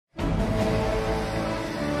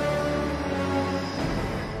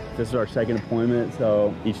This is our second deployment,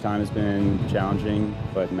 so each time has been challenging,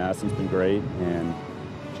 but Madison's been great, and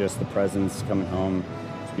just the presence coming home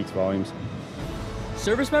speaks volumes.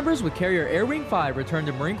 Service members with carrier Air Wing 5 returned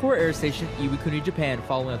to Marine Corps Air Station Iwakuni, Japan,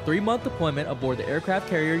 following a 3-month deployment aboard the aircraft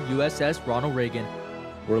carrier USS Ronald Reagan.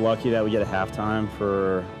 We're lucky that we get a halftime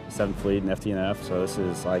for 7th Fleet and FTNF, so this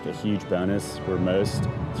is like a huge bonus where most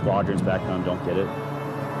squadrons back home don't get it.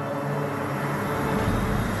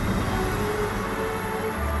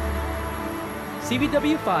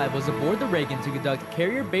 CVW-5 was aboard the Reagan to conduct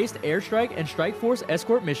carrier-based airstrike and strike force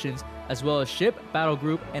escort missions, as well as ship, battle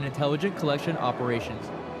group, and intelligent collection operations.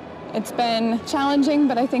 It's been challenging,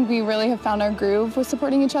 but I think we really have found our groove with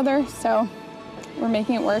supporting each other, so we're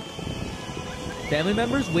making it work. Family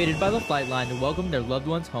members waited by the flight line to welcome their loved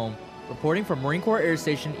ones home. Reporting from Marine Corps Air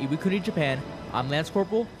Station Iwakuni, Japan, I'm Lance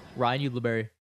Cpl. Ryan Ulibarri.